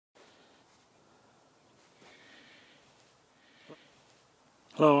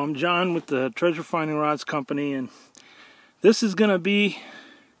Hello, I'm John with the Treasure Finding Rods Company, and this is going to be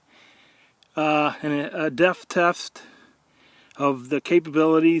a depth test of the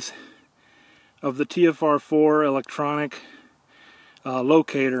capabilities of the TFR-4 electronic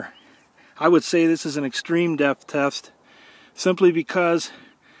locator. I would say this is an extreme depth test simply because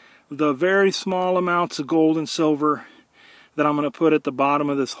the very small amounts of gold and silver that I'm going to put at the bottom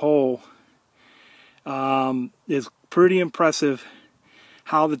of this hole is pretty impressive.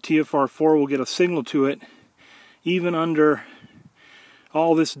 How the TFR-4 will get a signal to it even under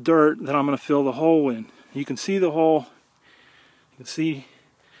all this dirt that I'm going to fill the hole in. You can see the hole. You can see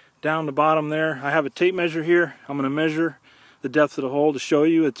down the bottom there. I have a tape measure here. I'm going to measure the depth of the hole to show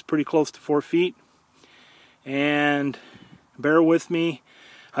you. It's pretty close to 4 feet. And bear with me.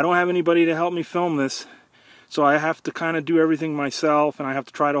 I don't have anybody to help me film this, so I have to kind of do everything myself, and I have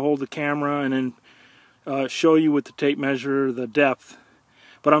to try to hold the camera and then show you with the tape measure the depth.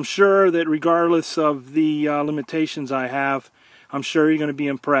 But I'm sure that regardless of the limitations I have, I'm sure you're going to be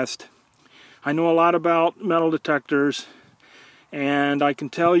impressed. I know a lot about metal detectors, and I can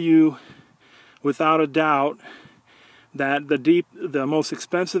tell you without a doubt that the most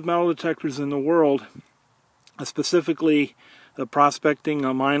expensive metal detectors in the world, specifically the prospecting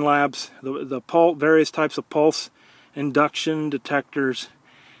mine labs, the various types of pulse induction detectors,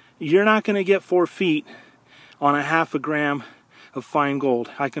 you're not going to get 4 feet on a ½ gram of fine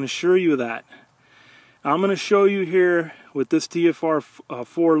gold. I can assure you that. I'm going to show you here with this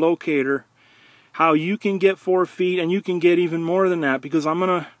TFR-4 locator how you can get 4 feet, and you can get even more than that, because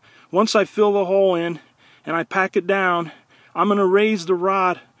once I fill the hole in and I pack it down, I'm going to raise the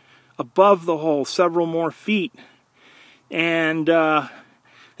rod above the hole several more feet. And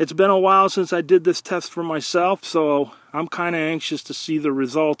it's been a while since I did this test for myself, so I'm kind of anxious to see the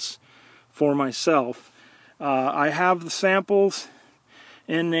results for myself. I have the samples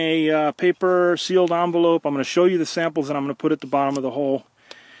in a paper sealed envelope. I'm going to show you the samples that I'm going to put at the bottom of the hole.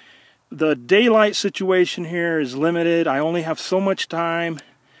 The daylight situation here is limited. I only have so much time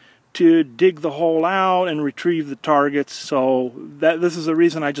to dig the hole out and retrieve the targets, so this is the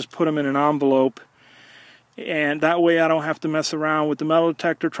reason I just put them in an envelope, and that way I don't have to mess around with the metal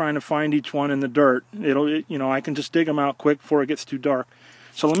detector trying to find each one in the dirt. I can just dig them out quick before it gets too dark.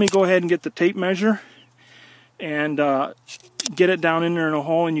 So let me go ahead and get the tape measure and get it down in there in a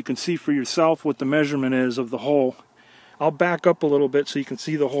hole, and you can see for yourself what the measurement is of the hole. I'll back up a little bit so you can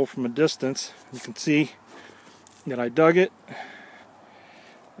see the hole from a distance. You can see that I dug it.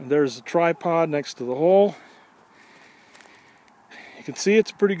 And there's the tripod next to the hole. You can see it's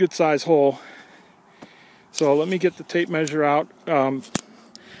a pretty good size hole. So let me get the tape measure out.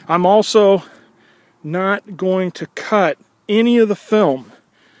 I'm also not going to cut any of the film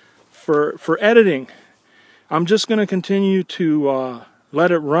for editing. I'm just going to continue to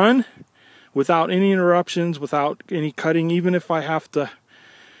let it run without any interruptions, without any cutting, even if I have to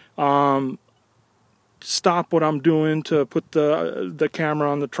stop what I'm doing to put the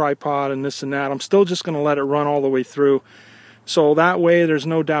camera on the tripod and this and that. I'm still just going to let it run all the way through. So that way there's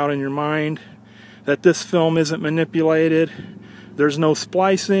no doubt in your mind that this film isn't manipulated. There's no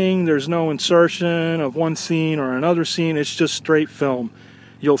splicing, there's no insertion of one scene or another scene. It's just straight film.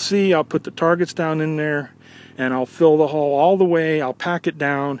 You'll see I'll put the targets down in there, and I'll fill the hole all the way. I'll pack it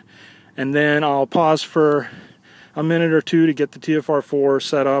down, and then I'll pause for a minute or two to get the TFR-4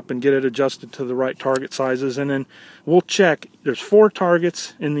 set up and get it adjusted to the right target sizes, and then we'll check. There's 4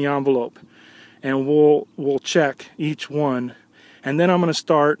 targets in the envelope, and we'll check each one, and then I'm going to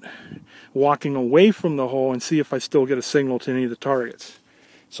start walking away from the hole and see if I still get a signal to any of the targets.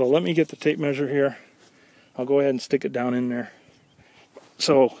 So let me get the tape measure here. I'll go ahead and stick it down in there.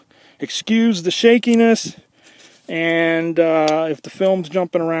 So excuse the shakiness and if the film's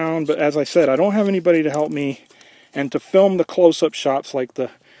jumping around, but as I said, I don't have anybody to help me, and to film the close-up shots like the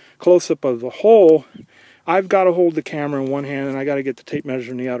close-up of the hole, I've got to hold the camera in one hand and I got to get the tape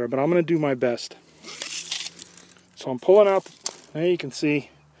measure in the other, but I'm going to do my best. So I'm pulling out, there you can see,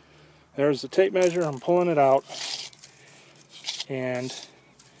 there's the tape measure. I'm pulling it out, and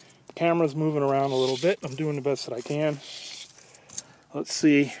the camera's moving around a little bit. I'm doing the best that I can. Let's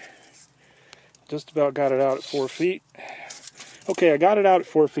see. Just about got it out at 4 feet. Okay, I got it out at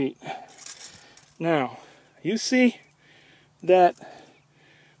 4 feet. Now, you see that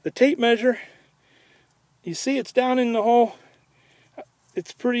the tape measure, you see it's down in the hole.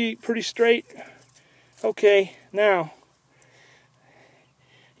 It's pretty straight. Okay, now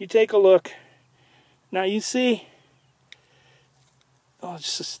you take a look. Now you see, oh,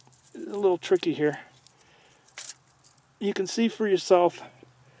 it's just a little tricky here. You can see for yourself.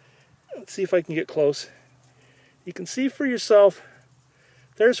 Let's see if I can get close. You can see for yourself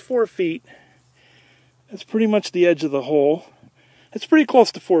There's 4 feet. That's pretty much the edge of the hole. It's pretty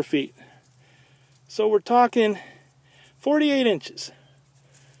close to 4 feet. So we're talking 48 inches.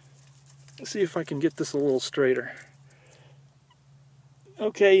 Let's see if I can get this a little straighter.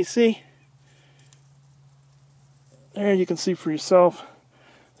 Okay, you see? There, you can see for yourself.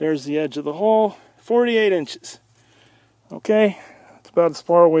 There's the edge of the hole. 48 inches. Okay, that's about as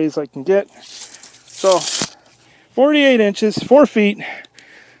far away as I can get. So, 48 inches, 4 feet.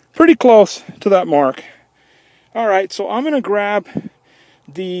 Pretty close to that mark. Alright, so I'm going to grab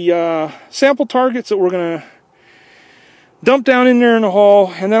the sample targets that we're going to dump down in there in the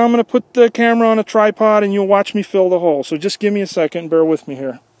hole, and then I'm going to put the camera on a tripod and you'll watch me fill the hole. So just give me a second, bear with me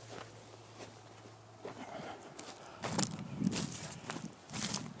here.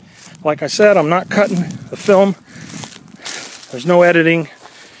 Like I said, I'm not cutting the film. There's no editing.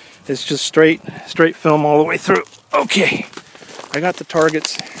 It's just straight film all the way through. Okay, I got the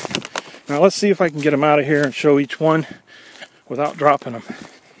targets. Now let's see if I can get them out of here and show each one without dropping them.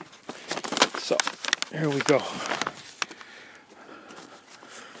 So, here we go.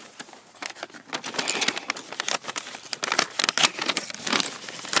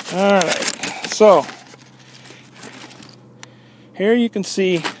 Alright, so here you can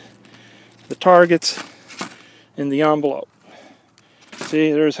see the targets in the envelope.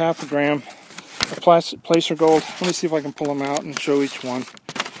 See, there's half a gram of placer gold. Let me see if I can pull them out and show each one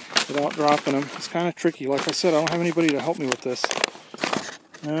without dropping them. It's kind of tricky. Like I said, I don't have anybody to help me with this.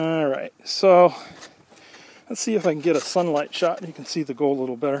 Alright, so let's see if I can get a sunlight shot and you can see the gold a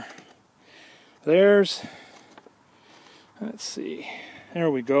little better. Let's see, there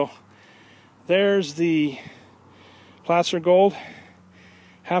we go. There's the placer gold,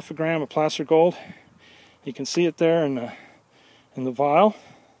 half a gram of placer gold. You can see it there in the vial.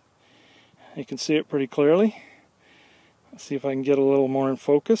 You can see it pretty clearly. Let's see if I can get a little more in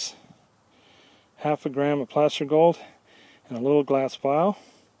focus. Half a gram of placer gold in a little glass vial.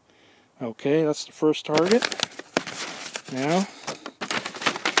 Okay, that's the first target. Now,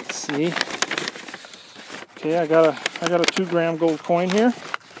 let's see. Okay, I got a 2 gram gold coin here.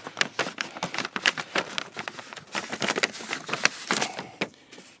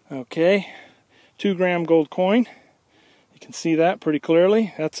 Okay, 2 gram gold coin. You can see that pretty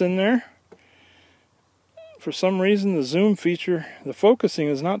clearly. That's in there. For some reason, the zoom feature, the focusing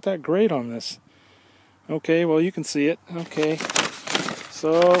is not that great on this. Okay, well you can see it. Okay,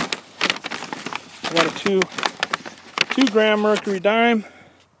 so I got a 2 gram mercury dime.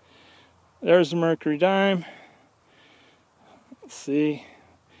 There's the mercury dime. Let's see.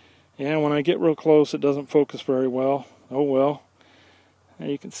 Yeah, when I get real close, it doesn't focus very well. Oh well. There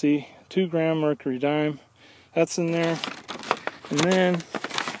you can see 2 gram mercury dime. That's in there. And then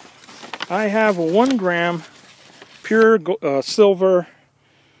I have a 1 gram pure silver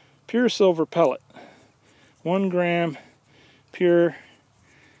pellet. 1 gram pure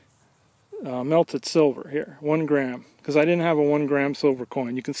melted silver here. 1 gram. Because I didn't have a 1 gram silver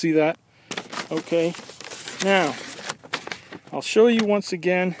coin. You can see that? Okay. Now, I'll show you once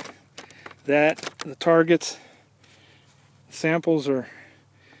again that the targets, samples are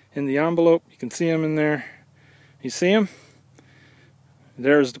in the envelope. You can see them in there. You see them?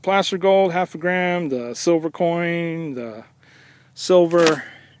 There's the placer gold, half a gram, the silver coin, the silver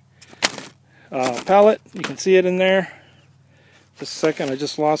pellet. You can see it in there. Just a second, I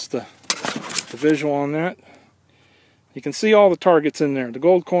just lost the visual on that. You can see all the targets in there. The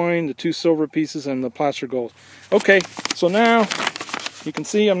gold coin, the 2 silver pieces, and the placer gold. Okay, so now you can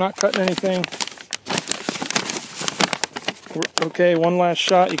see I'm not cutting anything. Okay, one last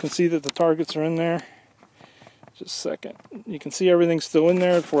shot. You can see that the targets are in there. Just a second. You can see everything's still in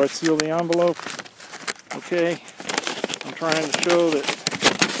there before I seal the envelope. Okay, I'm trying to show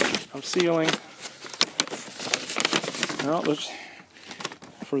that I'm sealing. Now,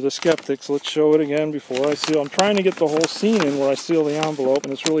 for the skeptics, let's show it again before I seal. I'm trying to get the whole scene in where I seal the envelope,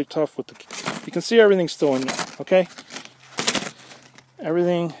 and it's really tough with the... You can see everything's still in there, okay?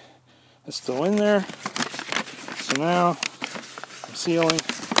 Everything is still in there. So now, I'm sealing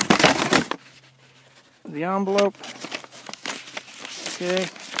the envelope. Okay.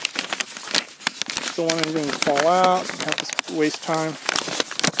 Don't want anything to fall out. Have to waste time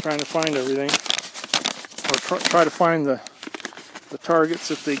trying to find everything. Or try to find the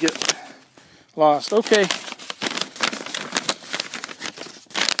targets if they get lost. Okay.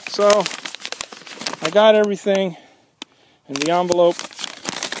 So, I got everything in the envelope.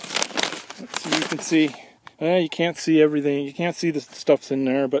 Let's see, you can see. You can't see everything. You can't see the stuff's in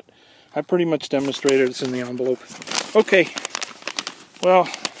there, but I pretty much demonstrated it's in the envelope. Okay. Well,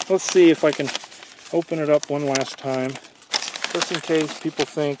 let's see if I can open it up one last time. just in case people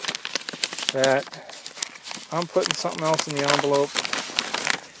think that I'm putting something else in the envelope.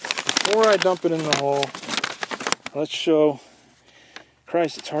 Before I dump it in the hole, let's show.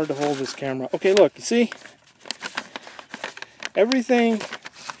 Christ, it's hard to hold this camera. Okay, look, you see? Everything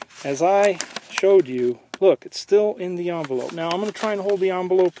as I showed you, look, it's still in the envelope. Now I'm going to try and hold the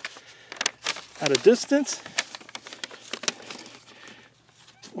envelope at a distance.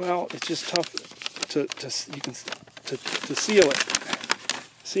 Well, it's just tough to seal it.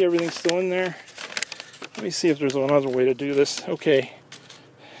 See, everything's still in there. Let me see if there's another way to do this. Okay,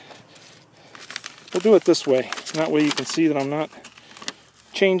 we'll do it this way. That way you can see that I'm not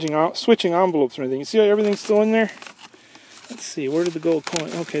switching envelopes or anything. You see how everything's still in there? Let's see, where did the gold coin?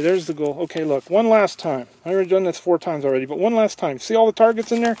 Okay, there's the gold. Okay, look, one last time. I've already done this 4 times already, but one last time. See all the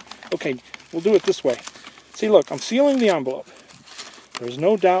targets in there? Okay, we'll do it this way. See, look, I'm sealing the envelope. There's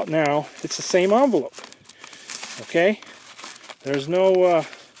no doubt now it's the same envelope. Okay? There's no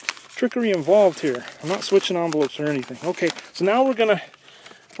trickery involved here. I'm not switching envelopes or anything. Okay, so now we're gonna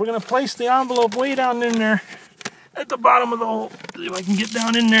place the envelope way down in there at the bottom of the hole. See if I can get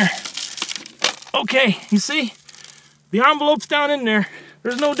down in there. Okay, you see? The envelope's down in there.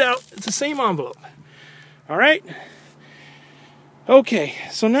 There's no doubt it's the same envelope. All right? Okay,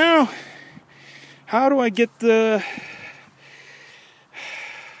 so now, how do I get the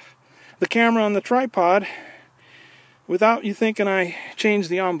camera on the tripod without you thinking I changed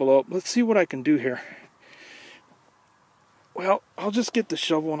the envelope? Let's see what I can do here. Well, I'll just get the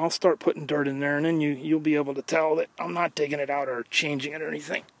shovel and I'll start putting dirt in there, and then you'll be able to tell that I'm not taking it out or changing it or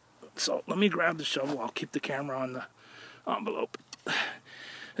anything. So let me grab the shovel. I'll keep the camera on the envelope.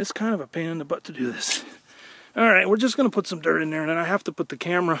 It's kind of a pain in the butt to do this. Alright, we're just going to put some dirt in there, and then I have to put the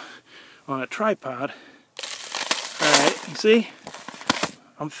camera on a tripod. Alright, you see?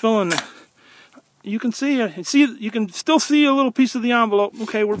 I'm filling. You can see, you can still see a little piece of the envelope.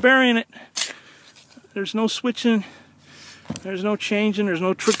 Okay, we're burying it. There's no switching. There's no changing. There's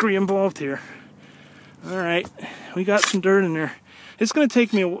no trickery involved here. Alright, we got some dirt in there. It's going to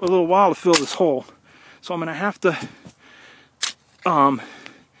take me a little while to fill this hole. So I'm going to have to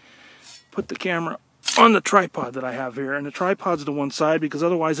put the camera on the tripod that I have here. And the tripod's to one side because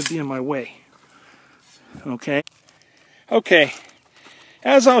otherwise it'd be in my way. Okay. Okay.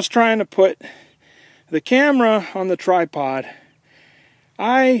 As I was trying to put the camera on the tripod,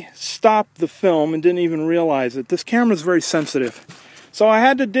 I stopped the film and didn't even realize it. This camera's very sensitive. So I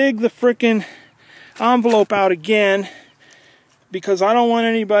had to dig the frickin' envelope out again because I don't want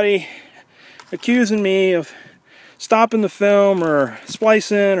anybody accusing me of stopping the film or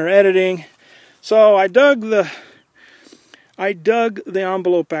splicing or editing. So I dug the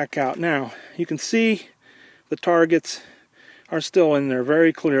envelope back out. Now you can see the targets are still in there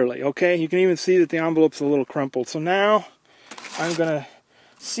very clearly. Okay, you can even see that the envelope's a little crumpled. So now I'm gonna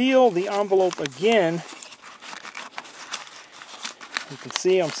seal the envelope again. You can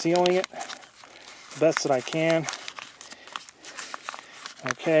see I'm sealing it the best that I can.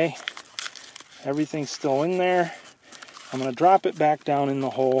 Okay, everything's still in there. I'm going to drop it back down in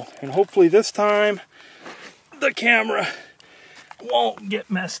the hole, and hopefully this time the camera won't get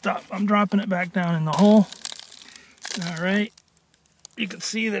messed up. I'm dropping it back down in the hole. Alright, you can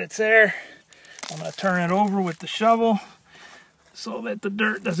see that it's there. I'm going to turn it over with the shovel so that the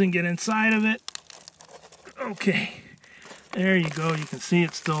dirt doesn't get inside of it. Okay, there you go. You can see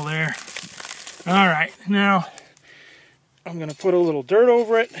it's still there. Alright, now I'm going to put a little dirt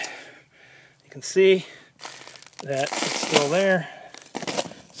over it. You can see that it's still there.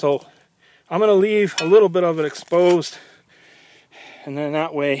 So I'm going to leave a little bit of it exposed, and then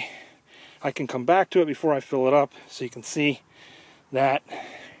that way I can come back to it before I fill it up so you can see that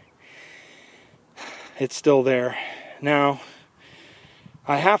it's still there. Now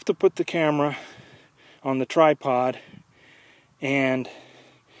I have to put the camera on the tripod, and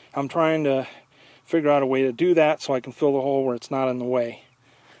I'm trying to figure out a way to do that so I can fill the hole where it's not in the way.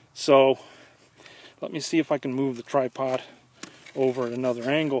 So let me see if I can move the tripod over at another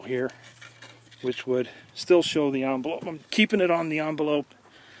angle here, which would still show the envelope. I'm keeping it on the envelope,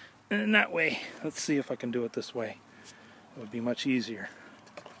 and that way, let's see if I can do it this way. It would be much easier.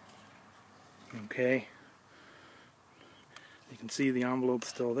 Okay. You can see the envelope's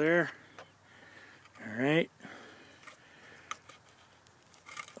still there. Alright.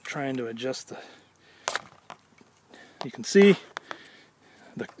 I'm trying to adjust the... You can see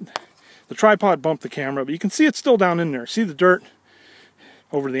the tripod bumped the camera, but you can see it's still down in there. See the dirt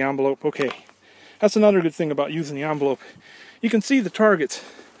over the envelope? Okay. That's another good thing about using the envelope. You can see the targets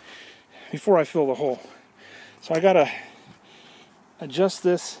before I fill the hole. So I gotta adjust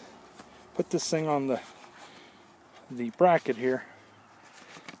this, put this thing on the the bracket here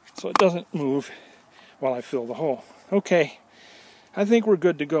so it doesn't move while I fill the hole. Okay, I think we're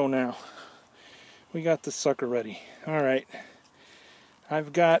good to go now. We got this sucker ready. Alright,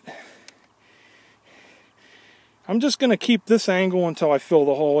 I'm just going to keep this angle until I fill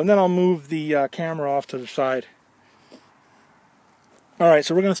the hole, and then I'll move the camera off to the side. Alright,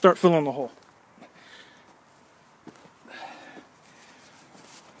 so we're going to start filling the hole.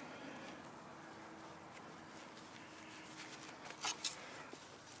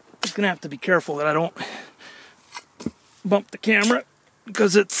 Just going to have to be careful that I don't bump the camera,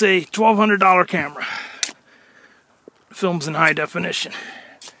 because it's a $1,200 camera. Films in high definition.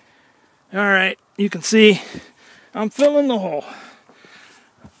 Alright, you can see I'm filling the hole.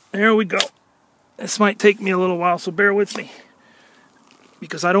 There we go. This might take me a little while, so bear with me,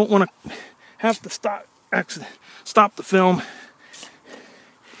 because I don't want to have to stop the film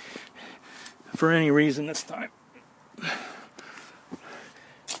for any reason this time.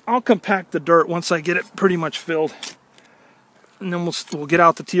 I'll compact the dirt once I get it pretty much filled, and then we'll get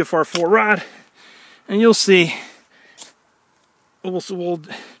out the TFR-4 rod, and you'll see. We'll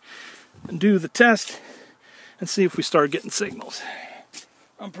do the test and see if we start getting signals.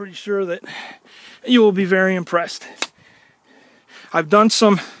 I'm pretty sure that you will be very impressed. I've done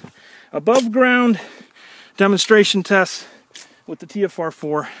some above ground demonstration tests with the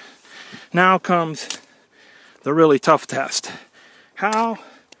TFR-4. Now comes the really tough test. How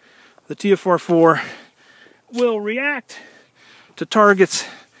the TFR-4 will react to targets,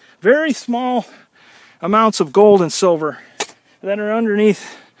 very small amounts of gold and silver that are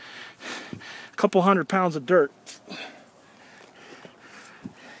underneath a couple 100 pounds of dirt.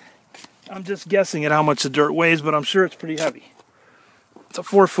 I'm just guessing at how much the dirt weighs, but I'm sure it's pretty heavy. It's a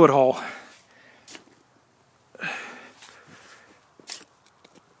 4-foot hole.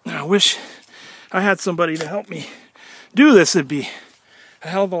 I wish I had somebody to help me do this. It'd be a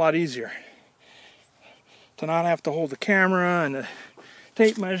hell of a lot easier to not have to hold the camera and the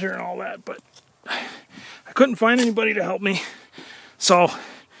tape measure and all that, but I couldn't find anybody to help me. So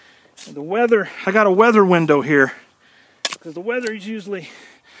the weather, I got a weather window here, because the weather is usually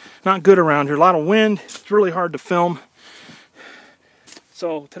not good around here. A lot of wind. It's really hard to film.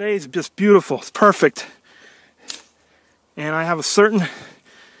 So today's just beautiful. It's perfect. And I have a certain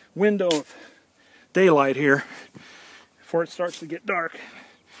window of daylight here before it starts to get dark.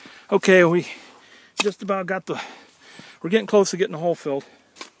 Okay, we just about got we're getting close to getting the hole filled.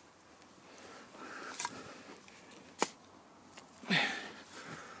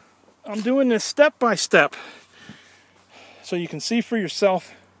 I'm doing this step by step so you can see for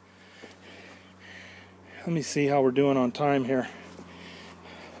yourself. Let me see how we're doing on time here.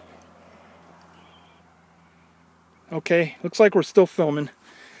 Okay, looks like we're still filming.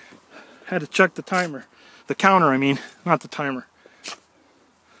 Had to check the timer. The counter, I mean, not the timer.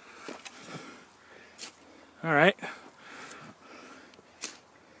 All right.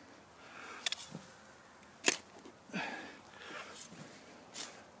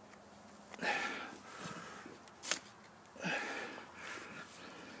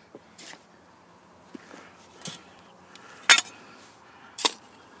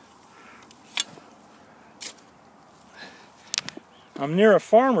 I'm near a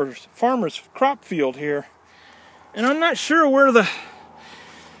farmer's crop field here, and I'm not sure where the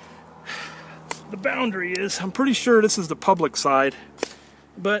boundary is. I'm pretty sure this is the public side,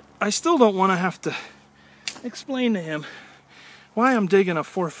 but I still don't want to have to explain to him why I'm digging a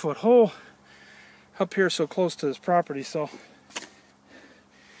 4-foot hole up here so close to his property. So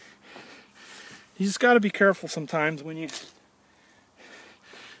you just got to be careful sometimes when you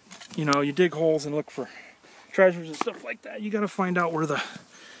dig holes and look for treasures and stuff like that. You got to find out where the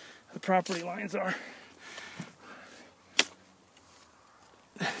property lines are.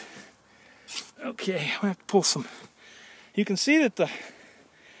 Okay, I have to pull some. You can see that the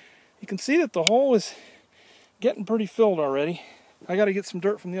hole is getting pretty filled already. I got to get some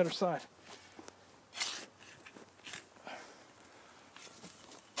dirt from the other side.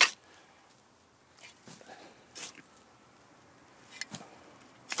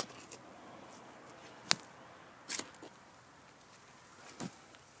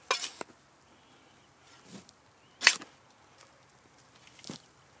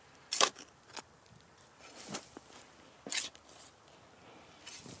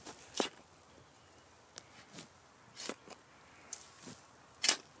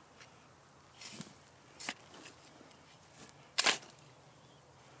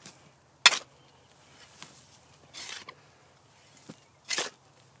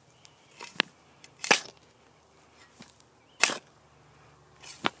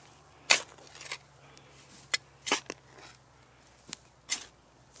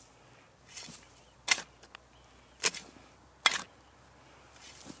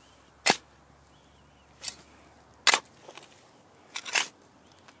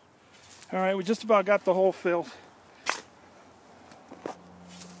 Alright, we just about got the hole filled.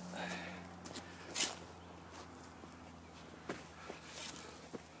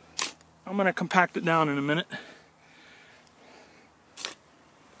 I'm going to compact it down in a minute.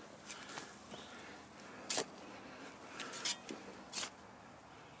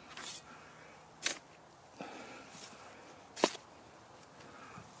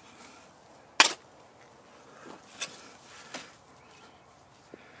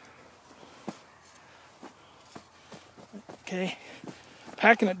 Okay,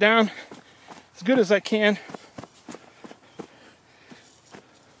 packing it down as good as I can.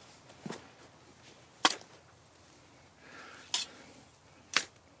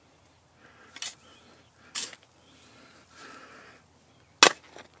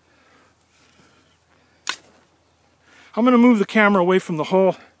 I'm going to move the camera away from the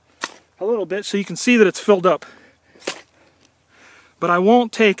hole a little bit so you can see that it's filled up. But I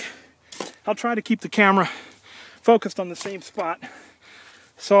won't take, I'll try to keep the camera focused on the same spot.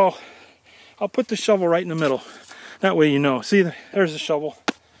 So I'll put the shovel right in the middle. That way you know. See, there's the shovel.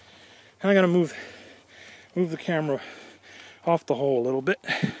 I'm going to move the camera off the hole a little bit.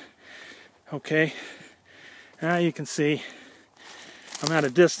 Okay. Now you can see I'm at a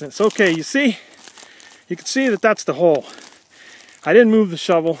distance. Okay, you see? You can see that that's the hole. I didn't move the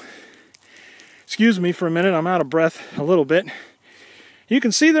shovel. Excuse me for a minute, I'm out of breath a little bit. You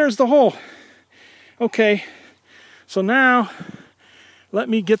can see there's the hole. Okay, so now let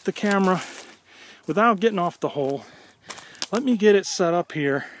me get the camera, without getting off the hole, let me get it set up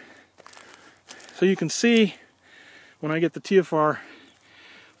here so you can see when I get the TFR-4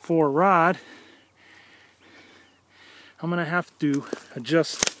 rod, I'm going to have to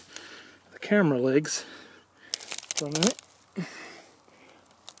adjust the camera legs for a minute.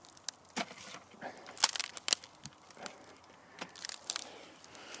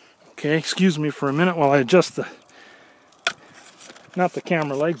 Okay, excuse me for a minute while I adjust the, not the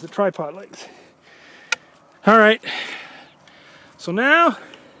camera legs, the tripod legs. Alright, so now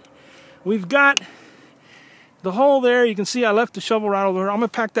we've got the hole there. You can see I left the shovel right over there. I'm going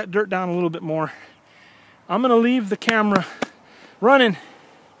to pack that dirt down a little bit more. I'm going to leave the camera running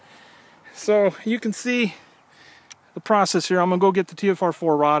so you can see the process here. I'm going to go get the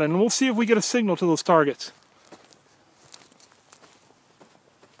TFR-4 rod and we'll see if we get a signal to those targets.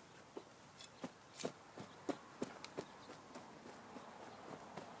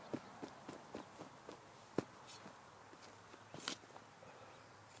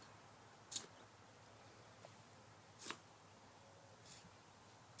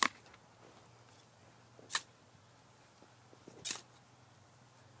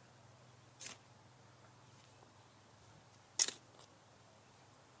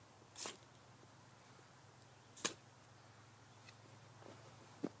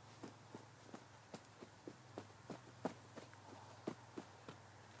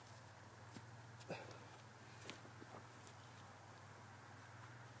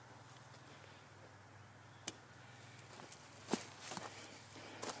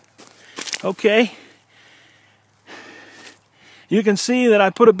 Okay, you can see that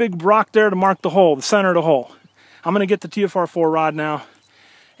I put a big rock there to mark the hole, the center of the hole. I'm going to get the TFR-4 rod now,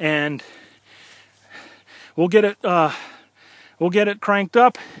 and we'll get it cranked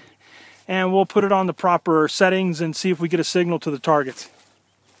up, and we'll put it on the proper settings and see if we get a signal to the targets.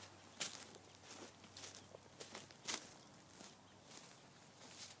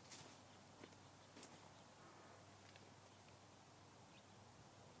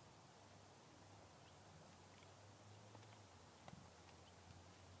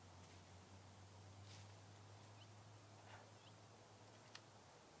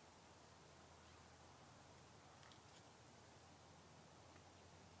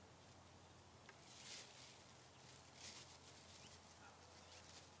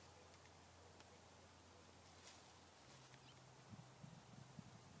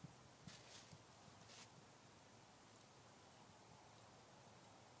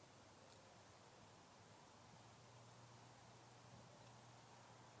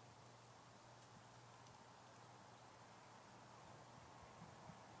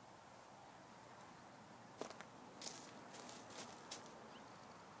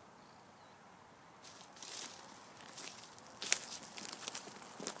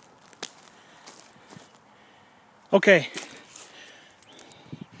 Okay,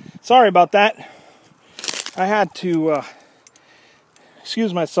 sorry about that. I had to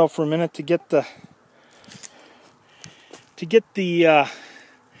excuse myself for a minute to get the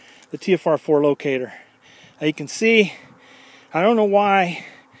TFR-4 locator. You can see, I don't know why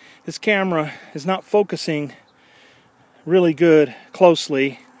this camera is not focusing really good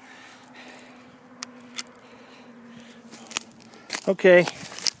closely. Okay,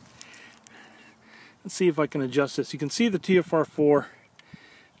 let's see if I can adjust this. You can see the TFR-4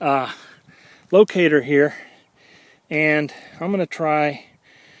 locator here, and I'm going to try.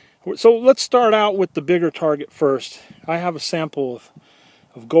 So let's start out with the bigger target first. I have a sample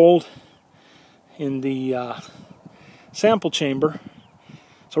of gold in the sample chamber,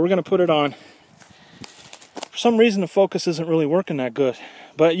 so we're going to put it on. For some reason the focus isn't really working that good,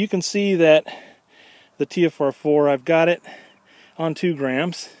 but you can see that the TFR-4, I've got it on 2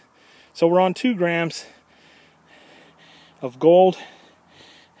 grams. So we're on 2 grams of gold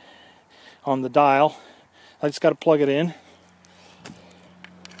on the dial. I just got to plug it in.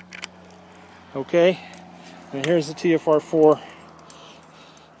 Okay, and here's the TFR-4,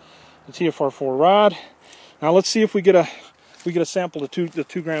 rod. Now let's see if we get a sample of the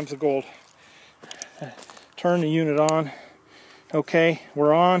 2 grams of gold. Turn the unit on. Okay,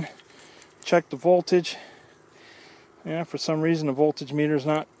 we're on. Check the voltage. Yeah, for some reason the voltage meter is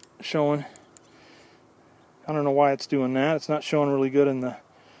not showing. I don't know why it's doing that. It's not showing really good in the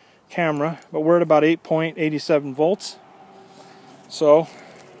camera, but we're at about 8.87 volts. So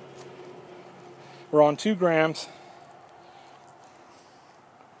we're on 2 grams.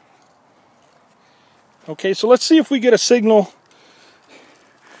 Okay, so let's see if we get a signal.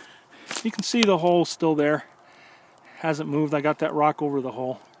 You can see the hole still there. Hasn't moved. I got that rock over the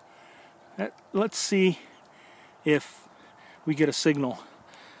hole. Let's see if we get a signal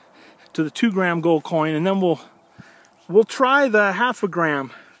to the 2 gram gold coin, and then we'll try the half a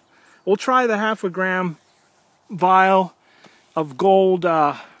gram. We'll try the half a gram vial of gold,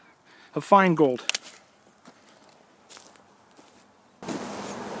 of fine gold.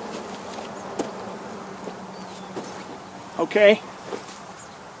 Okay,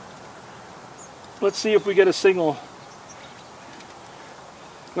 let's see if we get a signal.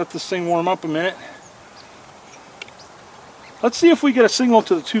 Let this thing warm up a minute. Let's see if we get a signal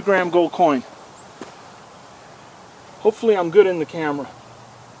to the 2 gram gold coin. Hopefully I'm good in the camera.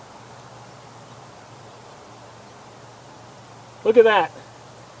 Look at that.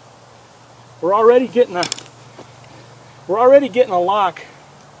 We're already getting a lock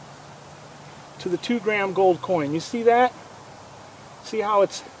to the 2 gram gold coin. You see that? See how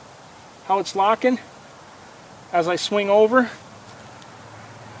it's locking as I swing over?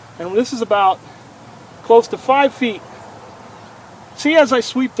 And this is about close to 5 feet. See, as I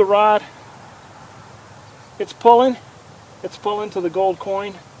sweep the rod, it's pulling to the gold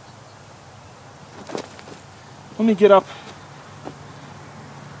coin. Let me get up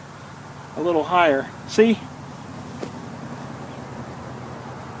a little higher. See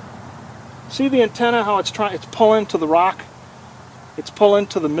the antenna, how it's pulling to the rock? It's pulling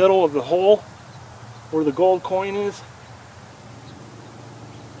to the middle of the hole where the gold coin is.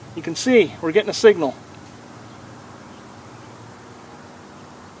 You can see we're getting a signal.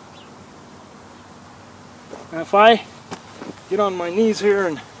 Now if I get on my knees here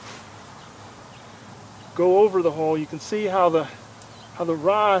and go over the hole, you can see how the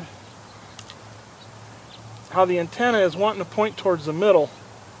antenna is wanting to point towards the middle.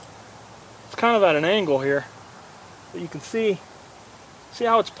 It's kind of at an angle here, but you can see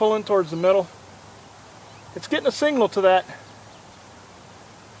how it's pulling towards the middle. It's getting a signal to that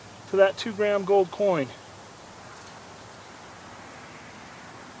 2 gram gold coin.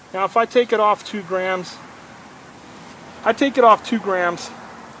 Now if I take it off 2 grams, I take it off 2 grams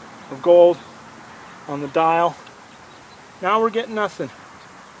of gold on the dial. Now we're getting nothing.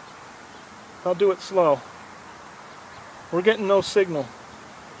 I'll do it slow. We're getting no signal.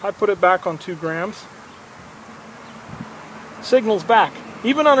 I put it back on 2 grams. Signal's back.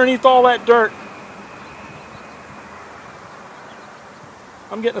 Even underneath all that dirt,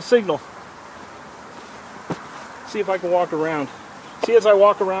 I'm getting a signal. See if I can walk around. See, as I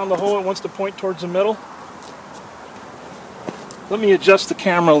walk around the hole, it wants to point towards the middle. Let me adjust the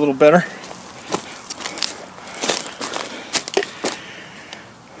camera a little better.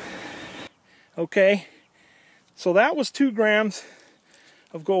 Okay, so that was 2 grams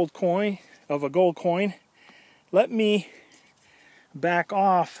of a gold coin. Let me back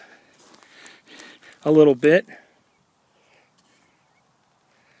off a little bit.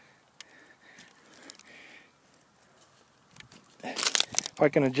 If I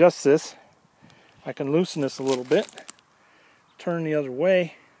can adjust this, I can loosen this a little bit. Turn the other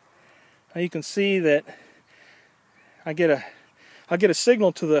way. Now you can see that I get a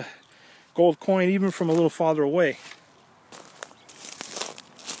signal to the gold coin even from a little farther away.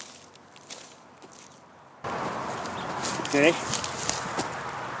 Okay.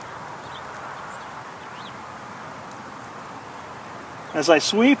 As I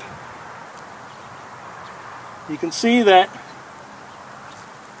sweep, you can see that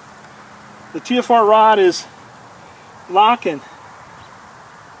the TFR rod is locking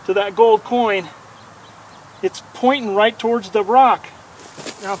to that gold coin, it's pointing right towards the rock.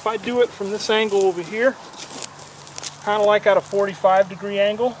 Now if I do it from this angle over here, kind of like at a 45-degree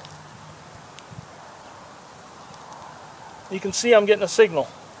angle, you can see I'm getting a signal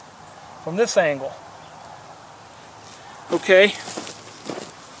from this angle. Okay,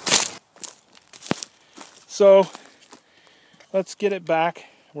 so let's get it back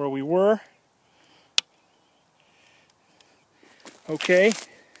where we were. Okay,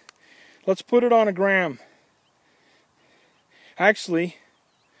 let's put it on a gram. Actually,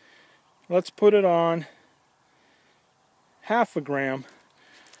 let's put it on half a gram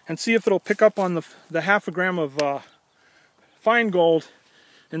and see if it'll pick up on the half a gram of fine gold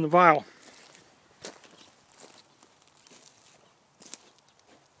in the vial.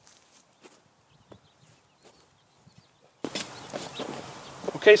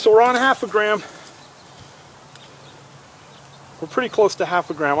 Okay, so we're on half a gram. We're pretty close to half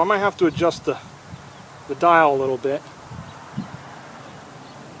a gram. I might have to adjust the dial a little bit.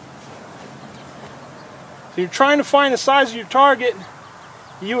 So you're trying to find the size of your target.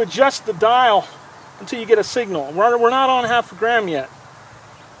 You adjust the dial until you get a signal. We're not on half a gram yet.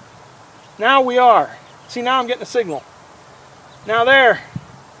 Now we are. See, now I'm getting a signal. Now there.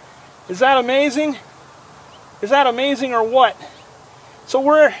 Is that amazing? Is that amazing or what? So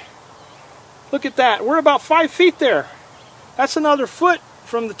look at that. We're about 5 feet there. That's another foot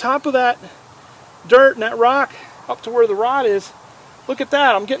from the top of that dirt and that rock up to where the rod is. Look at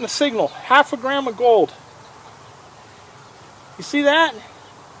that. I'm getting a signal. Half a gram of gold. You see that?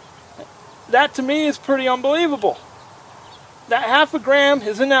 That to me is pretty unbelievable. That half a gram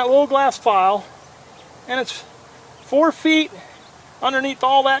is in that little glass vial, and it's 4 feet underneath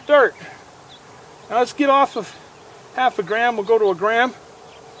all that dirt. Now let's get off of half a gram. We'll go to a gram.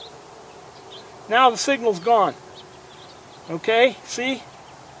 Now the signal's gone. Okay, see?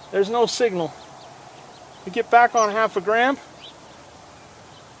 There's no signal. We get back on half a gram.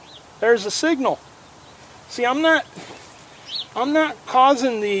 There's a signal. See, I'm not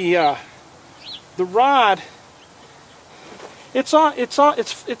causing the rod. It's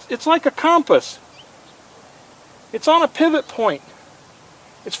like a compass. It's on a pivot point.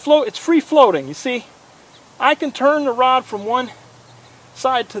 It's free floating. You see, I can turn the rod from one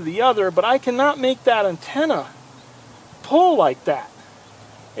side to the other, but I cannot make that antenna pull like that.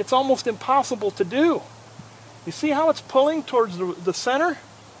 It's almost impossible to do. You see how it's pulling towards the center?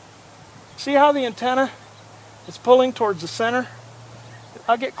 See how the antenna is pulling towards the center?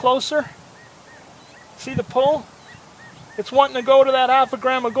 I'll get closer. See the pull? It's wanting to go to that half a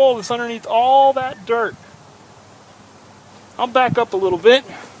gram of gold that's underneath all that dirt. I'll back up a little bit.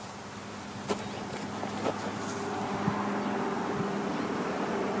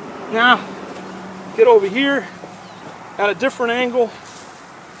 Now, get over here at a different angle.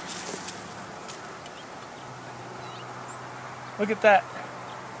 Look at that.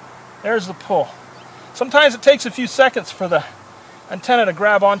 There's the pull. Sometimes it takes a few seconds for the antenna to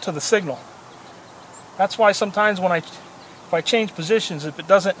grab onto the signal. That's why sometimes if I change positions, if it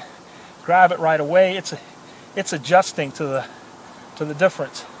doesn't grab it right away, it's adjusting to the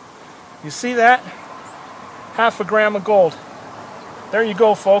difference. You see that? Half a gram of gold. There you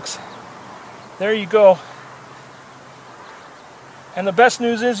go, folks. There you go. And the best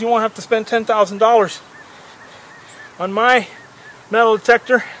news is you won't have to spend $10,000 on my metal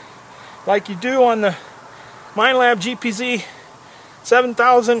detector like you do on the MineLab GPZ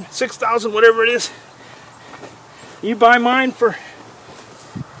 7,000, 6,000, whatever it is. You buy mine for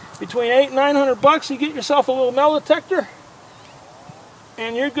between $800 and $900. You get yourself a little metal detector,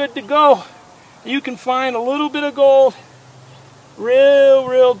 and you're good to go. You can find a little bit of gold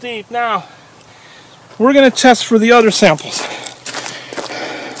real deep. Now, we're going to test for the other samples.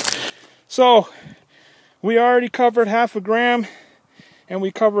 So, we already covered half a gram, and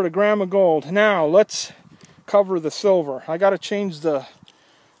we covered a gram of gold. Now, let's cover the silver. I got to change the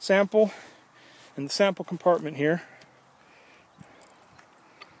sample in the sample compartment here.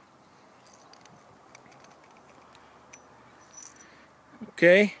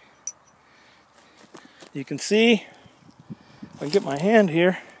 Okay, you can see, if I get my hand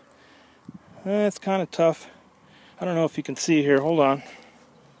here, it's kind of tough. I don't know if you can see here, hold on.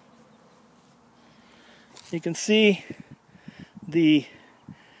 You can see the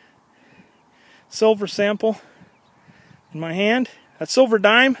silver sample in my hand. That's silver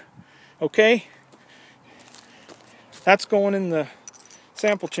dime, okay? That's going in the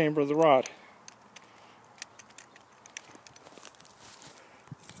sample chamber of the rod.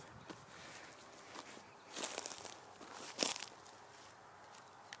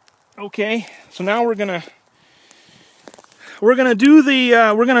 Okay, so now we're gonna do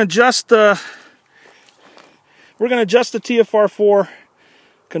the we're gonna adjust the TFR-4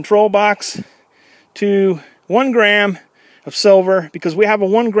 control box to 1 gram of silver, because we have a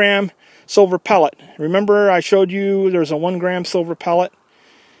 1 gram silver pellet. Remember I showed you there's a 1 gram silver pellet,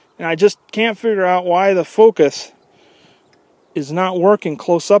 and I just can't figure out why the focus is not working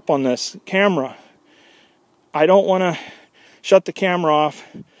close up on this camera. I don't want to shut the camera off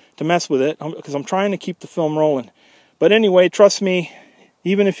to mess with it, because I'm trying to keep the film rolling. But anyway, trust me,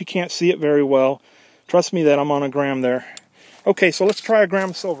 even if you can't see it very well, trust me that I'm on a gram there. Okay, so let's try a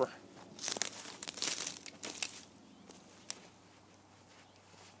gram of silver.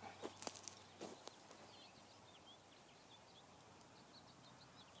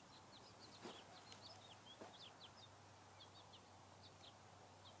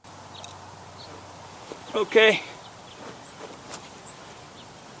 Okay,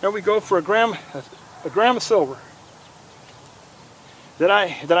 there we go for a gram of silver. Did I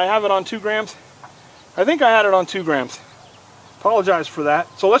have it on 2 grams? I think I had it on 2 grams. Apologize for that.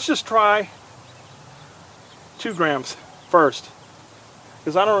 So let's just try 2 grams first,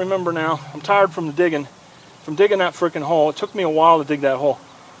 because I don't remember now. I'm tired from digging that frickin' hole. It took me a while to dig that hole.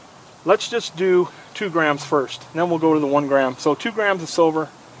 Let's just do 2 grams first, and then we'll go to the 1 gram. So 2 grams of silver,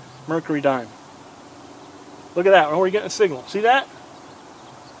 mercury dime. Look at that. Oh, we're getting a signal. See that?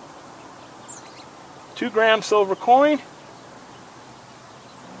 2 gram silver coin.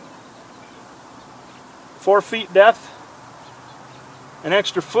 4 feet depth. An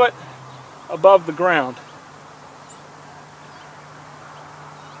extra foot above the ground.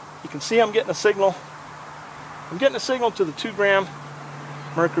 You can see I'm getting a signal. I'm getting a signal to the 2 gram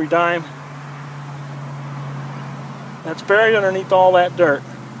mercury dime. That's buried underneath all that dirt.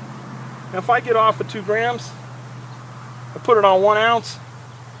 Now if I get off at 2 grams, I put it on 1 ounce.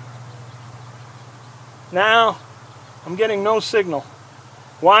 Now I'm getting no signal.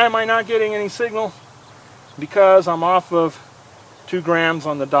 Why am I not getting any signal? Because I'm off of 2 grams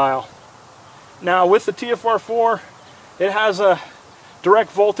on the dial. Now with the TFR-4, it has a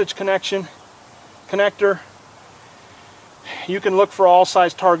direct voltage connector. You can look for all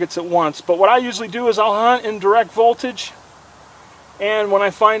size targets at once, but what I usually do is I'll hunt in direct voltage, and when I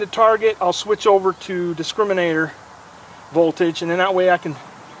find a target I'll switch over to discriminator voltage, and then that way I can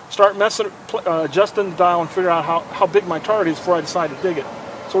start adjusting the dial and figure out how big my target is before I decide to dig it.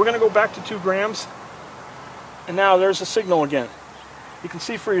 So we're going to go back to 2 grams, and now there's a signal again. You can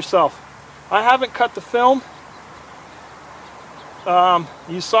see for yourself. I haven't cut the film.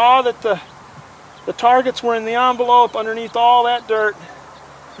 You saw that the targets were in the envelope underneath all that dirt.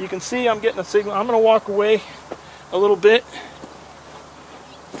 You can see I'm getting a signal. I'm going to walk away a little bit,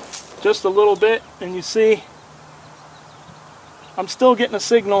 just a little bit, and you see I'm still getting a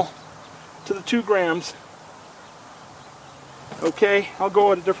signal to the 2 grams. Okay, I'll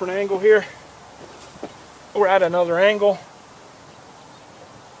go at a different angle here. We're at another angle.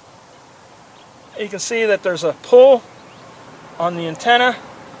 You can see that there's a pull on the antenna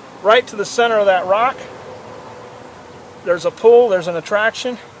right to the center of that rock. There's a pull, there's an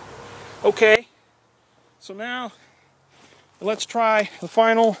attraction. Okay, so now let's try the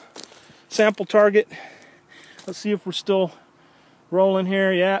final sample target. Let's see if we're still rolling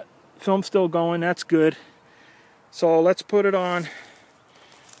here. Yeah, film's still going, that's good. So let's put it on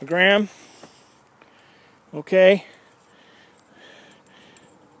a gram. Okay,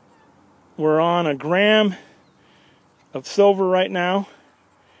 we're on a gram of silver right now,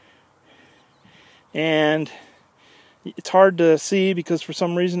 and it's hard to see because for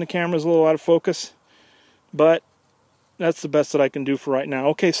some reason the camera's a little out of focus, but that's the best that I can do for right now.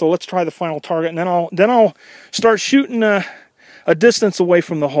 Okay, so let's try the final target, and then I'll start shooting a distance away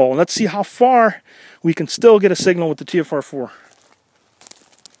from the hole. Let's see how far we can still get a signal with the TFR-4.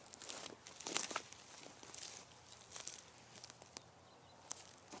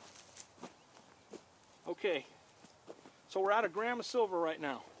 Okay, so we're at a gram of silver right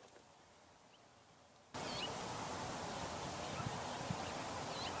now.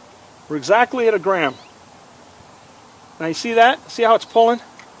 We're exactly at a gram. Now you see that? See how it's pulling?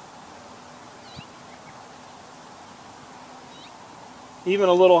 Even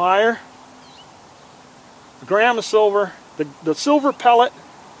a little higher. A gram of silver. The silver pellet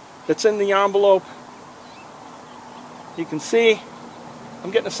that's in the envelope. You can see I'm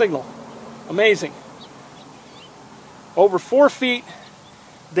getting a signal. Amazing. Over 4 feet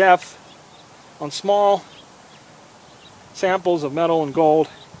depth on small samples of metal and gold.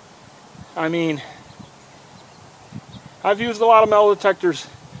 I mean, I've used a lot of metal detectors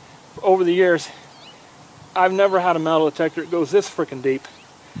over the years. I've never had a metal detector that goes this freaking deep.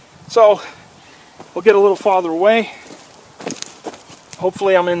 So we'll get a little farther away.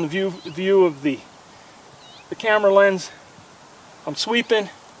 Hopefully I'm in the view of the camera lens. I'm sweeping.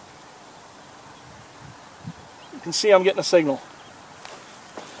 You can see I'm getting a signal.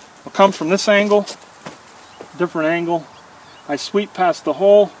 I'll come from this angle, different angle. I sweep past the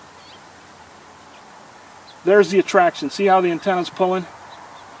hole. There's the attraction. See how the antenna's pulling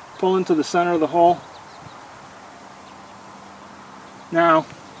to the center of the hole? Now,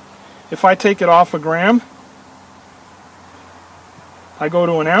 if I take it off a gram, I go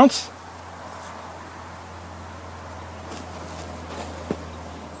to an ounce.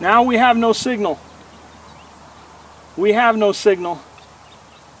 Now we have no signal. We have no signal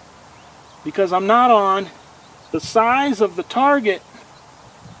because I'm not on the size of the target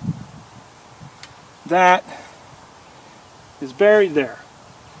that is buried there.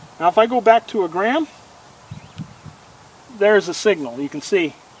 Now if I go back to a gram, there's a signal. You can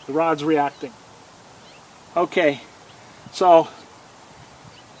see the rod's reacting. Okay, so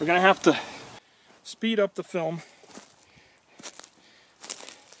we're going to have to speed up the film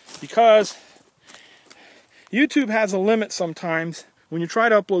because YouTube has a limit sometimes. When you try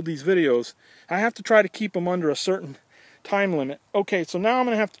to upload these videos, I have to try to keep them under a certain time limit. Okay, so now I'm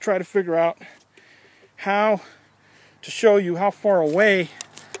going to have to try to figure out how to show you how far away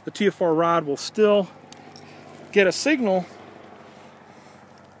the TFR rod will still get a signal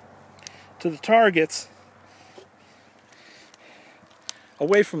to the targets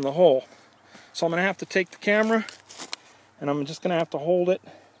away from the hole. So I'm going to have to take the camera and I'm just going to have to hold it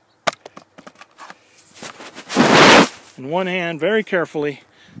in one hand very carefully.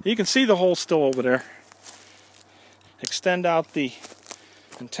 You can see the hole still over there. Extend out the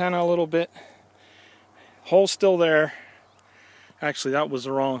antenna a little bit. Hole still there. Actually, that was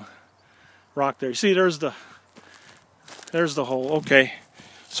the wrong rock there. You see, there's the hole. Okay,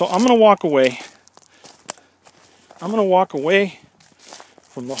 so I'm going to walk away. I'm going to walk away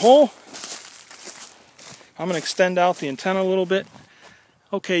from the hole. I'm going to extend out the antenna a little bit.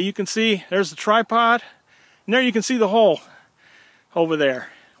 Okay, you can see there's the tripod. And there you can see the hole over there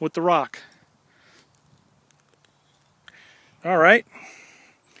with the rock. All right.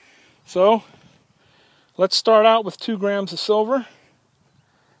 So let's start out with 2 grams of silver.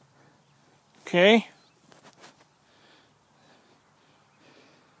 Okay.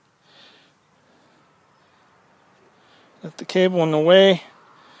 Let the cable in the way.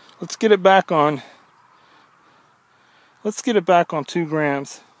 Let's get it back on. Let's get it back on 2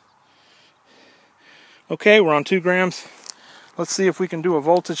 grams. Okay, we're on 2 grams. Let's see if we can do a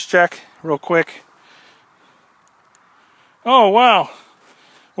voltage check real quick. Oh, wow.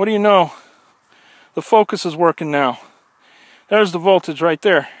 What do you know? The focus is working now. There's the voltage right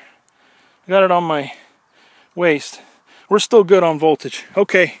there. I got it on my waist. We're still good on voltage.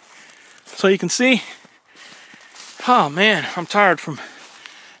 Okay, so you can see. Oh man, I'm tired from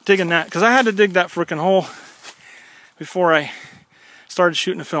digging that because I had to dig that frickin' hole before I started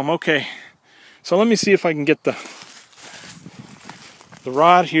shooting the film. Okay, so let me see if I can get the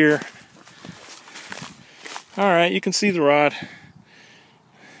rod here. All right, you can see the rod.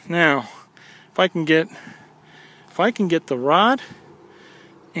 Now, if I can get the rod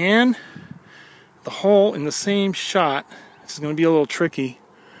and the hole in the same shot, this is going to be a little tricky.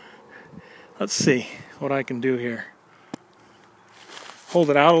 Let's see what I can do here. Hold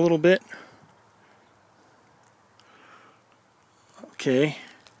it out a little bit. Okay.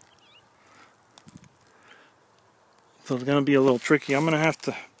 So it's going to be a little tricky. I'm going to have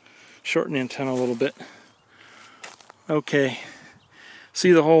to shorten the antenna a little bit. Okay.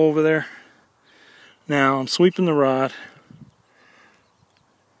 See the hole over there? Now I'm sweeping the rod.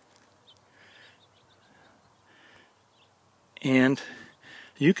 And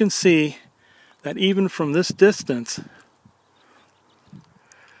you can see that even from this distance,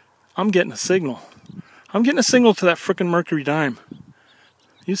 I'm getting a signal. I'm getting a signal to that frickin' mercury dime.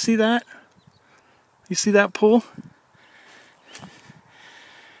 You see that? You see that pull?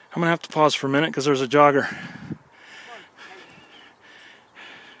 I'm gonna have to pause for a minute because there's a jogger.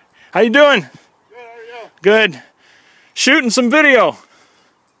 How you doing? Good, how are you? Good. Shooting some video.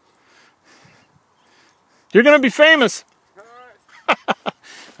 You're gonna be famous.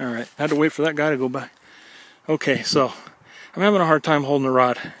 Alright, I had to wait for that guy to go by. Okay, so I'm having a hard time holding the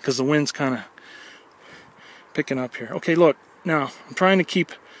rod because the wind's kind of picking up here. Okay, look, now I'm trying to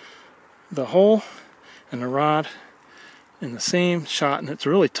keep the hole and the rod in the same shot, and it's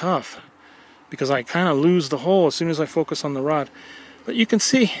really tough because I kind of lose the hole as soon as I focus on the rod. But you can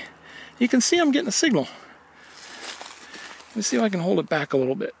see I'm getting a signal. Let me see if I can hold it back a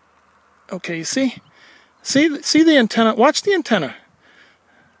little bit. Okay, you see? See the antenna? Watch the antenna.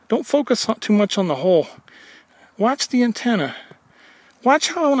 Don't focus too much on the hole. Watch the antenna.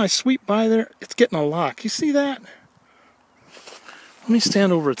 Watch how when I sweep by there, it's getting a lock. You see that? Let me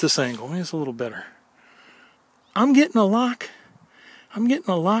stand over at this angle. Maybe it's a little better. I'm getting a lock. I'm getting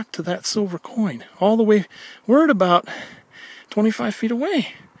a lock to that silver coin. All the way. We're at about 25 feet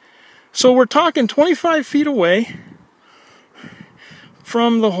away. So we're talking 25 feet away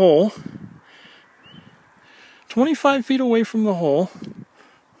from the hole. 25 feet away from the hole.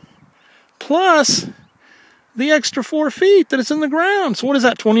 Plus the extra 4 feet that it's in the ground. So what is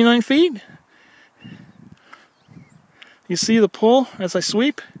that, 29 feet? You see the pull as I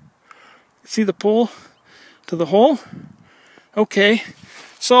sweep? You see the pull to the hole? Okay,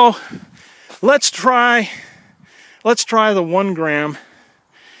 so let's try the 1 gram.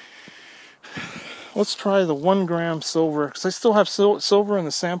 Let's try the 1 gram silver, because I still have silver in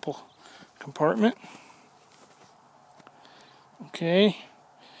the sample compartment. Okay,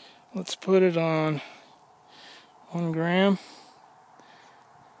 let's put it on 1 gram.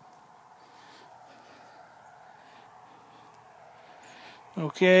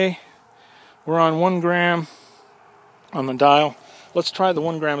 Okay, we're on 1 gram on the dial. Let's try the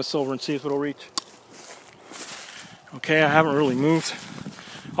 1 gram of silver and see if it'll reach. Okay, I haven't really moved.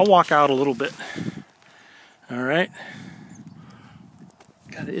 I'll walk out a little bit. Alright.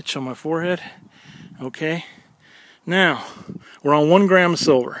 Got an itch on my forehead. Okay. Now, we're on 1 gram of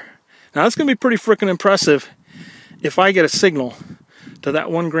silver. Now that's going to be pretty freaking impressive if I get a signal to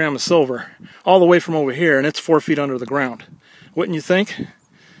that 1 gram of silver all the way from over here and it's 4 feet under the ground. Wouldn't you think?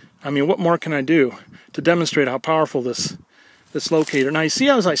 I mean, what more can I do to demonstrate how powerful this locator? Now you see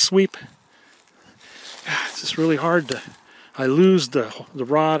how as I sweep, it's just really hard to, I lose the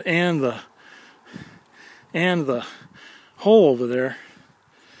rod and the hole over there.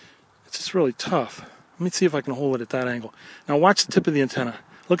 It's just really tough. Let me see if I can hold it at that angle. Now watch the tip of the antenna.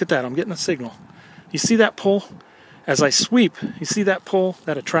 Look at that, I'm getting a signal. You see that pull? As I sweep, you see that pull,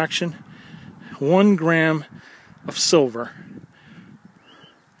 that attraction? 1 gram of silver.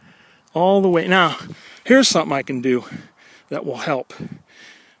 All the way. Now, here's something I can do that will help.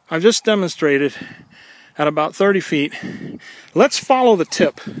 I've just demonstrated at about 30 feet. Let's follow the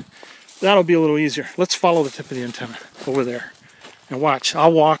tip. That'll be a little easier. Let's follow the tip of the antenna over there. And watch,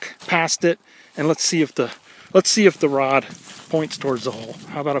 I'll walk past it and let's see if the rod points towards the hole.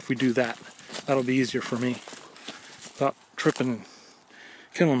 How about if we do that? That'll be easier for me without tripping and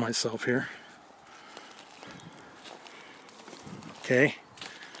killing myself here. Okay.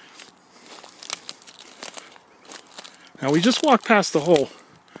 Now we just walked past the hole.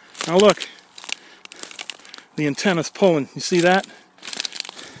 Now look, the antenna's pulling. You see that?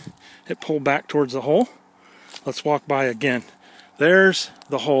 It pulled back towards the hole. Let's walk by again. There's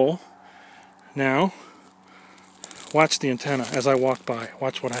the hole. Now, watch the antenna as I walk by.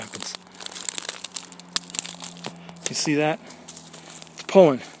 Watch what happens. You see that? It's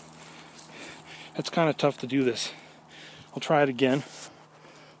pulling. It's kind of tough to do this. I'll try it again.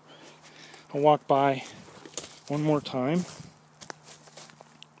 I'll walk by 1 more time.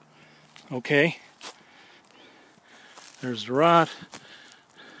 Okay. There's the rod.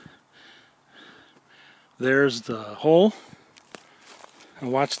 There's the hole. And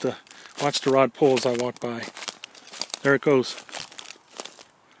watch the rod pull as I walk by. There it goes.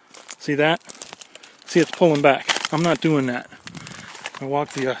 See that? See, it's pulling back. I'm not doing that. I walk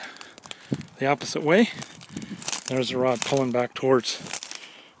the opposite way. There's the rod pulling back towards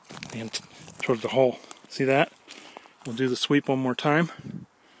the hole. See that? We'll do the sweep 1 more time.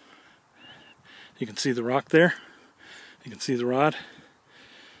 You can see the rock there. You can see the rod.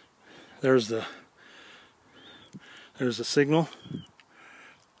 There's the signal.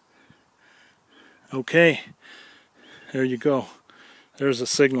 Okay, there you go. There's the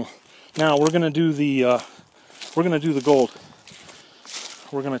signal. Now we're gonna do the gold.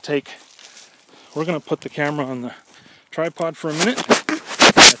 We're gonna put the camera on the tripod for a minute.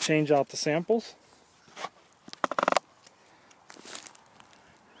 Change out the samples.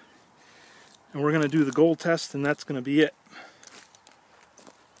 And we're going to do the gold test, and that's going to be it.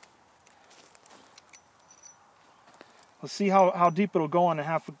 Let's see how deep it'll go on the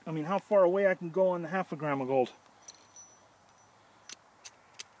how far away I can go on the 1/2 gram of gold.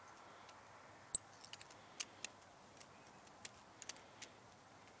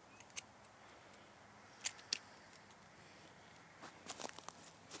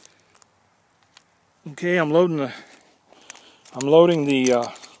 Okay, I'm loading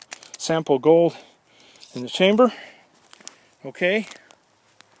the sample gold in the chamber. Okay,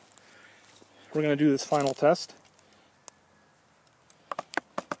 we're going to do this final test.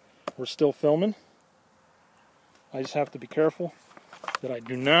 We're still filming. I just have to be careful that I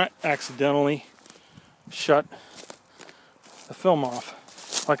do not accidentally shut the film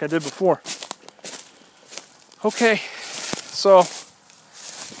off like I did before. Okay, so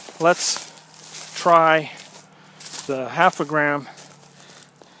let's try the 1/2 gram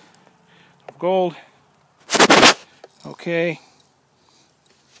of gold. Okay.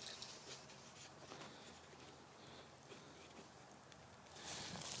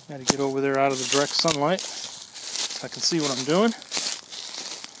 Got to get over there out of the direct sunlight so I can see what I'm doing.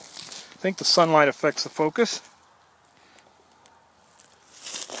 I think the sunlight affects the focus.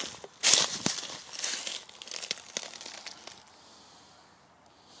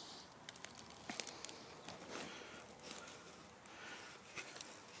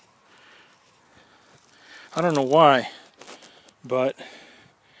 I don't know why, but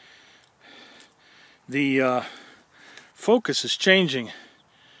the focus is changing.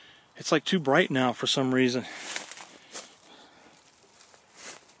 It's like too bright now for some reason.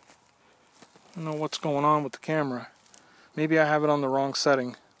 I don't know what's going on with the camera. Maybe I have it on the wrong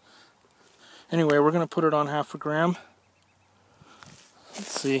setting. Anyway, we're going to put it on 1/2 gram.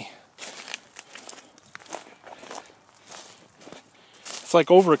 Let's see. It's like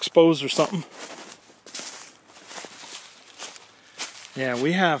overexposed or something. Yeah,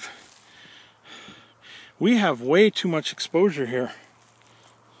 we have way too much exposure here.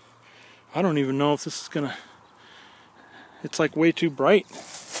 I don't even know if this is gonna... It's like way too bright.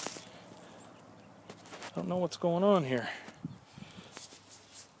 I don't know what's going on here.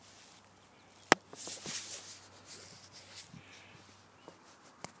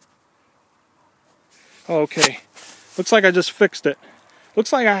 Oh, okay. Looks like I just fixed it.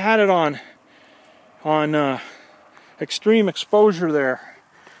 Looks like I had it on extreme exposure there.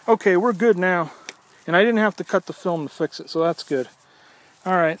 Okay, we're good now. And I didn't have to cut the film to fix it, so that's good.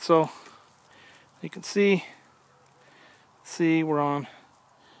 Alright, so you can see we're on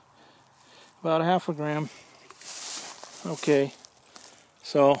about 1/2 gram. Okay,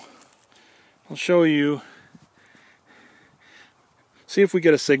 so I'll show you, see if we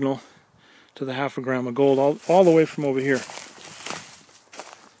get a signal to the 1/2 gram of gold all the way from over here.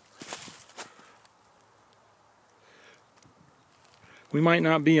 We might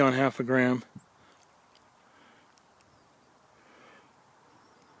not be on 1/2 gram.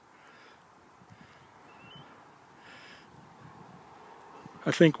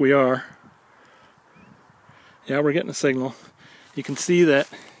 I think we are. Yeah, we're getting a signal. You can see that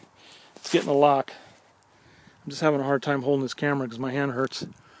it's getting a lock. I'm just having a hard time holding this camera because my hand hurts.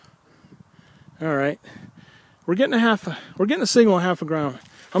 All right, we're getting a signal at 1/2 gram.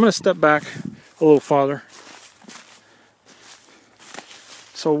 I'm going to step back a little farther.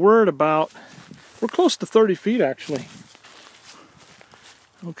 So we're close to 30 feet actually.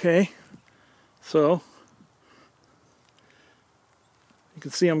 Okay, so you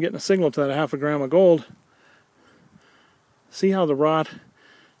can see I'm getting a signal to that 1/2 gram of gold. See how the rod,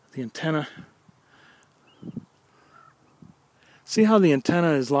 the antenna, see how the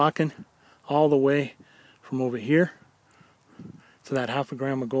antenna is locking all the way from over here to that 1/2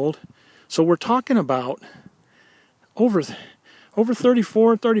 gram of gold. So we're talking about over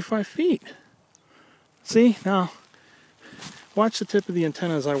 34, 35 feet. See, now watch the tip of the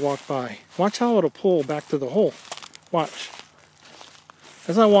antenna as I walk by. Watch how it'll pull back to the hole. Watch.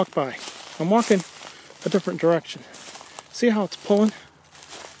 As I walk by, I'm walking a different direction. See how it's pulling?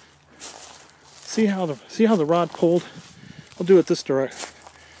 See how the rod pulled? I'll do it this direction.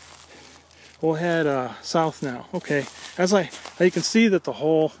 We'll head south now. Okay. Now you can see that the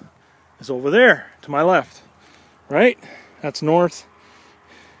hole is over there to my left. Right? That's north.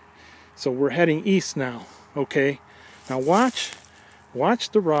 So we're heading east now. Okay. Now watch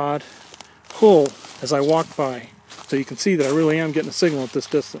the rod pull as I walk by. So you can see that I really am getting a signal at this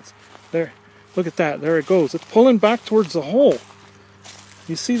distance. There. Look at that. There it goes. It's pulling back towards the hole.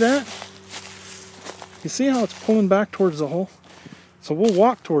 You see that? You see how it's pulling back towards the hole? So we'll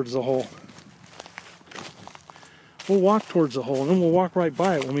walk towards the hole. We'll walk towards the hole and then we'll walk right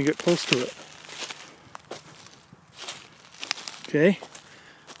by it when we get close to it. Okay.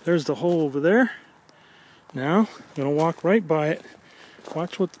 There's the hole over there. Now, I'm going to walk right by it.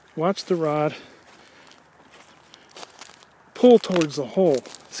 Watch the rod pull towards the hole.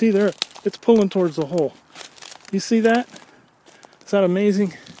 See there? It's pulling towards the hole. You see that? Is that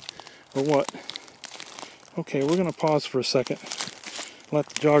amazing? Or what? Okay, we're going to pause for a second. Let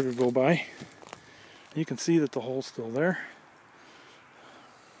the jogger go by. You can see that the hole's still there.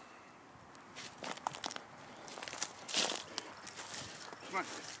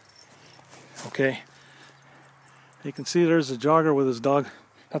 Okay. You can see there's a jogger with his dog.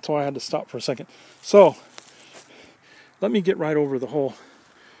 That's why I had to stop for a second. So, let me get right over the hole.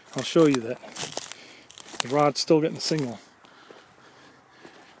 I'll show you that the rod's still getting the signal.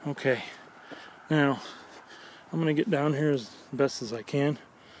 Okay, now I'm going to get down here as best as I can.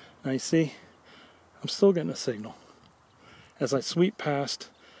 Now you see, I'm still getting a signal. As I sweep past,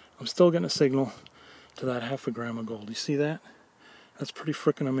 I'm still getting a signal to that 1/2 gram of gold. You see that? That's pretty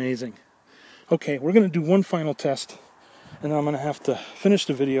freaking amazing. Okay, we're going to do one final test, and then I'm going to have to finish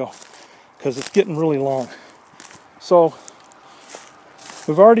the video because it's getting really long. So,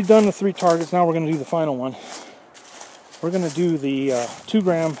 we've already done the 3 targets. Now we're going to do the final one. We're going to do the 2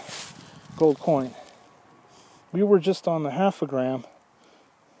 gram gold coin. We were just on the 1/2 gram.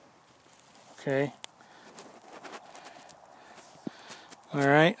 Okay.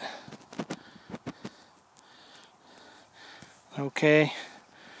 Alright. Okay.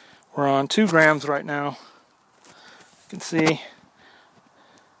 We're on 2 grams right now. You can see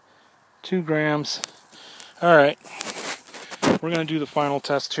 2 grams. Alright. We're going to do the final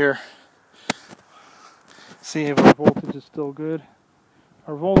test here. See if our voltage is still good.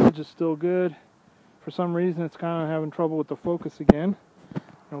 Our voltage is still good. For some reason it's kind of having trouble with the focus again.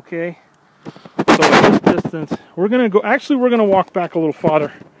 Okay. So at this distance, we're going to go, actually we're going to walk back a little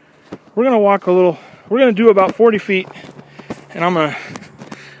farther. We're going to walk a little, we're going to do about 40 feet. And I'm going to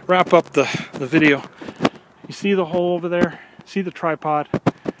wrap up the video. You see the hole over there? See the tripod?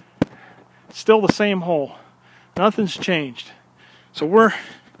 Still the same hole. Nothing's changed. So we're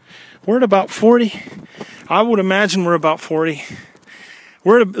at about 40. I would imagine we're about 40.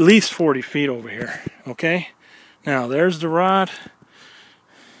 We're at least 40 feet over here. Okay? Now there's the rod.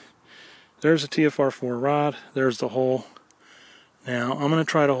 There's a TFR-4 rod. There's the hole. Now I'm going to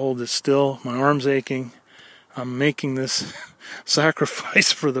try to hold this still. My arm's aching. I'm making this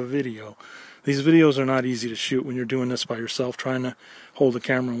sacrifice for the video. These videos are not easy to shoot when you're doing this by yourself, trying to hold the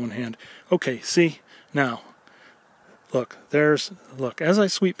camera in one hand. Okay, see? Now, look, look, as I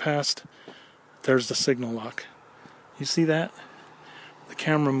sweep past, there's the signal lock. You see that? The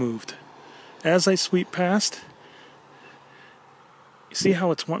camera moved. As I sweep past, you see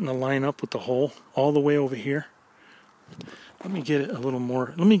how it's wanting to line up with the hole all the way over here? Let me get it a little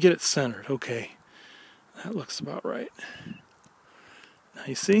more, let me get it centered. Okay, that looks about right. Now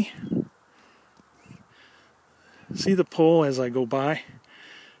you see? See the pull as I go by?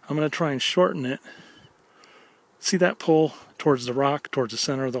 I'm going to try and shorten it. See that pull towards the rock, towards the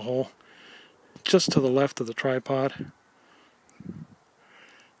center of the hole? Just to the left of the tripod.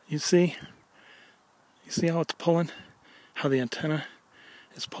 You see? You see how it's pulling? How the antenna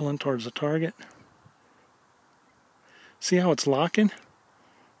is pulling towards the target? See how it's locking?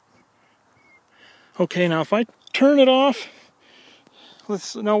 Okay, now if I turn it off,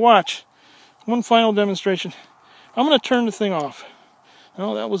 now watch. One final demonstration. I'm going to turn the thing off.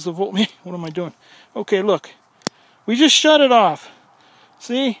 Oh, that was the volt. What am I doing? Okay, look. We just shut it off.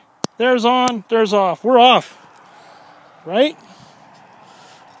 See? There's on, there's off. We're off. Right?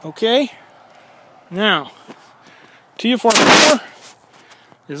 Okay. Now, TFR-4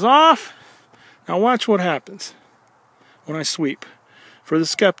 is off. Now watch what happens when I sweep. For the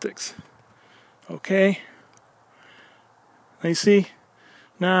skeptics. Okay. Now you see?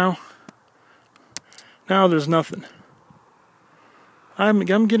 Now there's nothing. I'm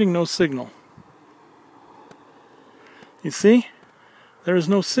getting no signal. You see? There is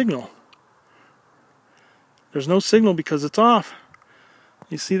no signal. There's no signal because it's off.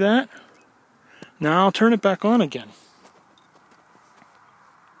 You see that? Now I'll turn it back on again.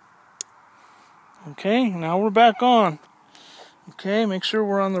 Okay, now we're back on. Okay, make sure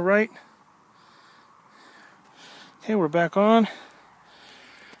we're on the right. Okay, we're back on.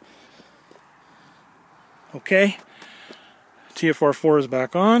 Okay, TFR-4 is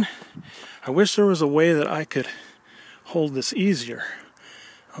back on. I wish there was a way that I could hold this easier.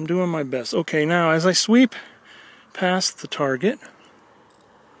 I'm doing my best. Okay, now as I sweep past the target,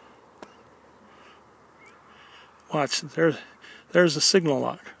 watch, there's the signal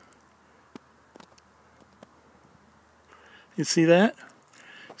lock. You see that?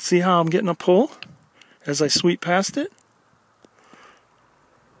 See how I'm getting a pull as I sweep past it?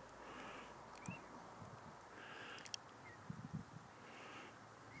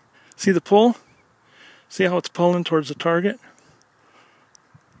 See the pull? See how it's pulling towards the target?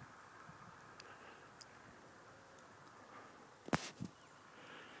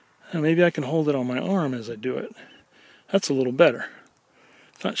 And maybe I can hold it on my arm as I do it. That's a little better.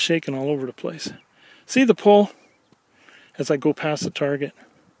 It's not shaking all over the place. See the pull as I go past the target?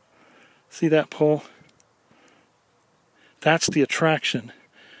 See that pull? That's the attraction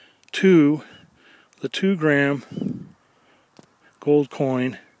to the 2 gram gold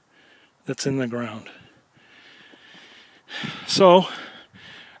coin that's in the ground. So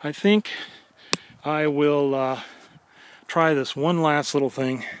I think I will try this one last little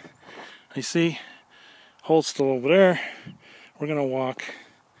thing. You see, hole's still over there. We're gonna walk.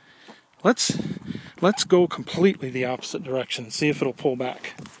 Let's go completely the opposite direction and see if it'll pull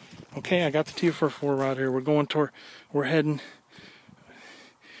back. Okay, I got the TFR-4 rod here. We're heading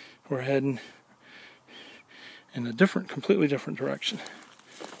in a completely different direction.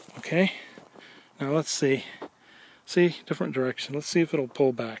 Okay, now let's see. See, different direction. Let's see if it'll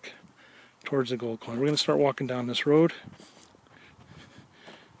pull back towards the gold coin. We're going to start walking down this road,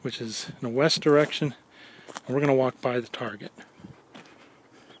 which is in the west direction, and we're going to walk by the target.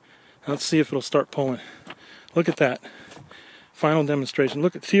 Now let's see if it'll start pulling. Look at that. Final demonstration.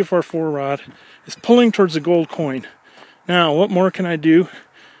 Look at the TFR-4 rod. It's pulling towards the gold coin. Now, what more can I do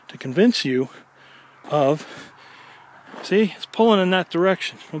to convince you of... See, it's pulling in that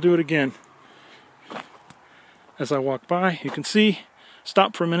direction. We'll do it again. As I walk by, you can see,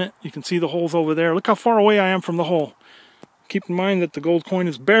 stop for a minute, you can see the holes over there. Look how far away I am from the hole. Keep in mind that the gold coin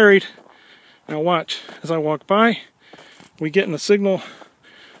is buried. Now watch, as I walk by, we get in a signal,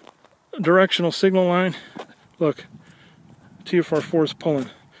 directional signal line. Look, TFR-4 is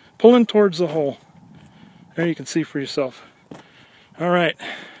pulling towards the hole. There you can see for yourself. Alright,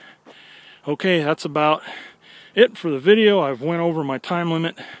 okay, that's about it for the video. I've went over my time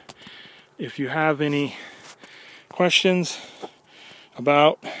limit. If you have any questions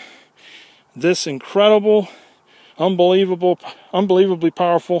about this incredible, unbelievably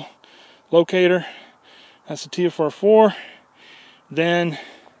powerful locator, that's the TFR-4, then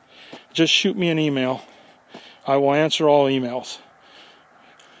just shoot me an email. I will answer all emails.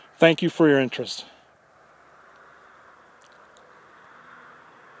 Thank you for your interest.